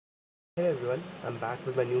Hey everyone, I'm back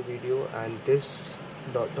with my new video, and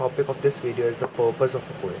the topic of this video is the purpose of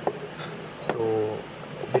a poem. So,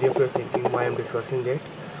 many of you are thinking why I'm discussing it.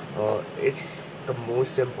 It's the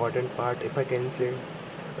most important part, if I can say.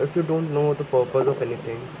 If you don't know the purpose of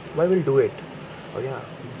anything, why will do it? Oh yeah,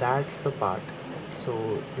 that's the part.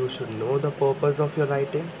 So you should know the purpose of your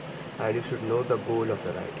writing, and you should know the goal of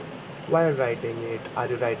your writing. Why are you writing it? Are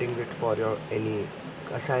you writing it for your any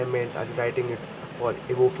assignment? Are you writing it for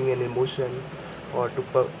evoking an emotion, or to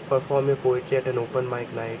perform your poetry at an open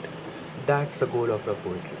mic night? That's the goal of your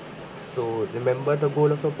poetry. So remember the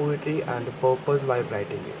goal of your poetry and the purpose while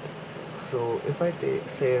writing it. So if I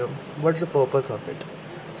say, what's the purpose of it?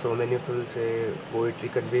 So many people say poetry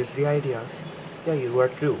conveys the ideas. Yeah, you are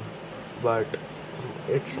true, but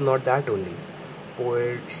it's not that only.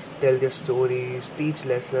 Poets tell their stories, teach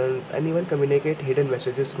lessons, and even communicate hidden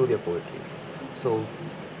messages through their poetries. So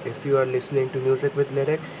if you are listening to music with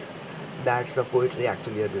lyrics, that's the poetry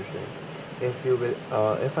actually you're listening. If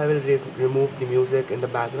I will remove the music in the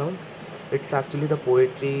background, it's actually the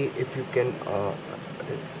poetry. If you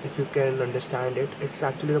can understand it, it's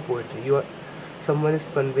actually the poetry. Someone is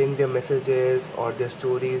conveying their messages or their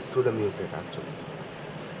stories through the music actually.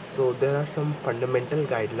 So there are some fundamental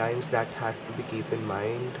guidelines that have to be keep in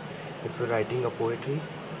mind if you're writing a poetry.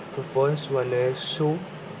 The first one is show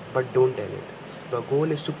but don't tell it. The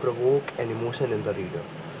goal is to provoke an emotion in the reader,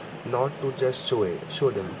 not to just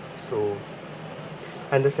show them. So,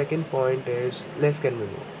 and the second point is less can be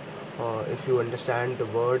more. If you understand the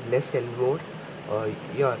word less can be more, uh,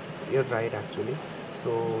 yeah, you're right actually.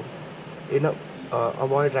 So, you know,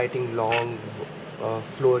 avoid writing long,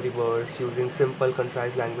 flowery words. Using simple,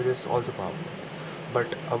 concise language is also powerful.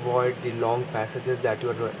 But avoid the long passages that you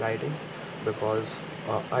are writing, because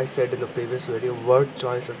I said in the previous video, word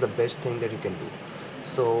choice is the best thing that you can do.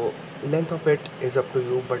 So length of it is up to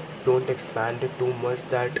you, but don't expand it too much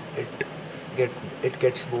that get it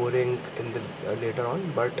gets boring in the later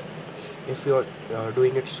on. But if you're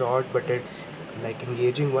doing it short but it's like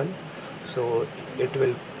engaging one, so it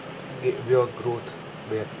will give your growth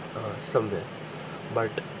where somewhere.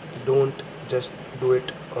 But don't just do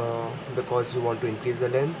it because you want to increase the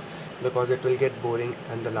length, because it will get boring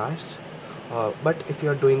and the last. But if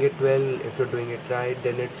you're doing it well, if you're doing it right,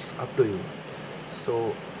 then it's up to you.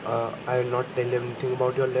 So I will not tell anything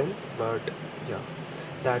about your length, but yeah,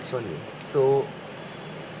 that's on you. So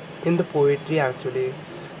in the poetry actually,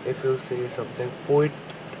 if you say something,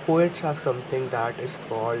 poets have something that is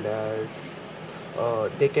called as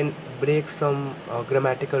they can break some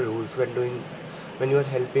grammatical rules when you are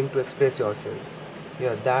helping to express yourself.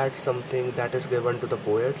 Yeah, that's something that is given to the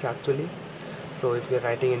poets actually. So if you're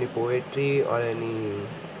writing any poetry or any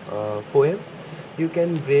poem, you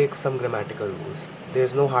can break some grammatical rules.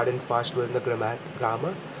 There's no hard and fast rule in the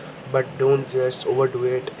grammar, but don't just overdo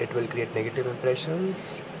it. It will create negative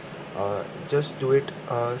impressions. Just do it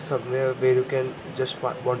somewhere where you can just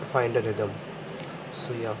want to find a rhythm.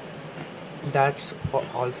 So yeah, that's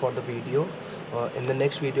all for the video. In the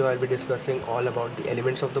next video I'll be discussing all about the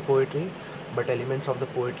elements of the poetry, but elements of the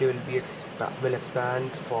poetry will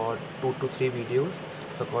expand for 2 to 3 videos,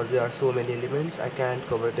 because there are so many elements I can't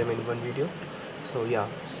cover them in one video. So yeah,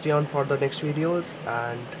 stay on for the next videos,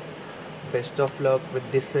 and best of luck with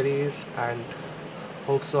this series, and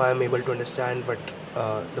hope so I am able to understand what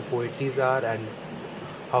the poetries are and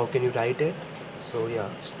how can you write it. So yeah,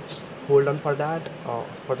 hold on for that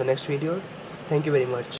for the next videos. Thank you very much.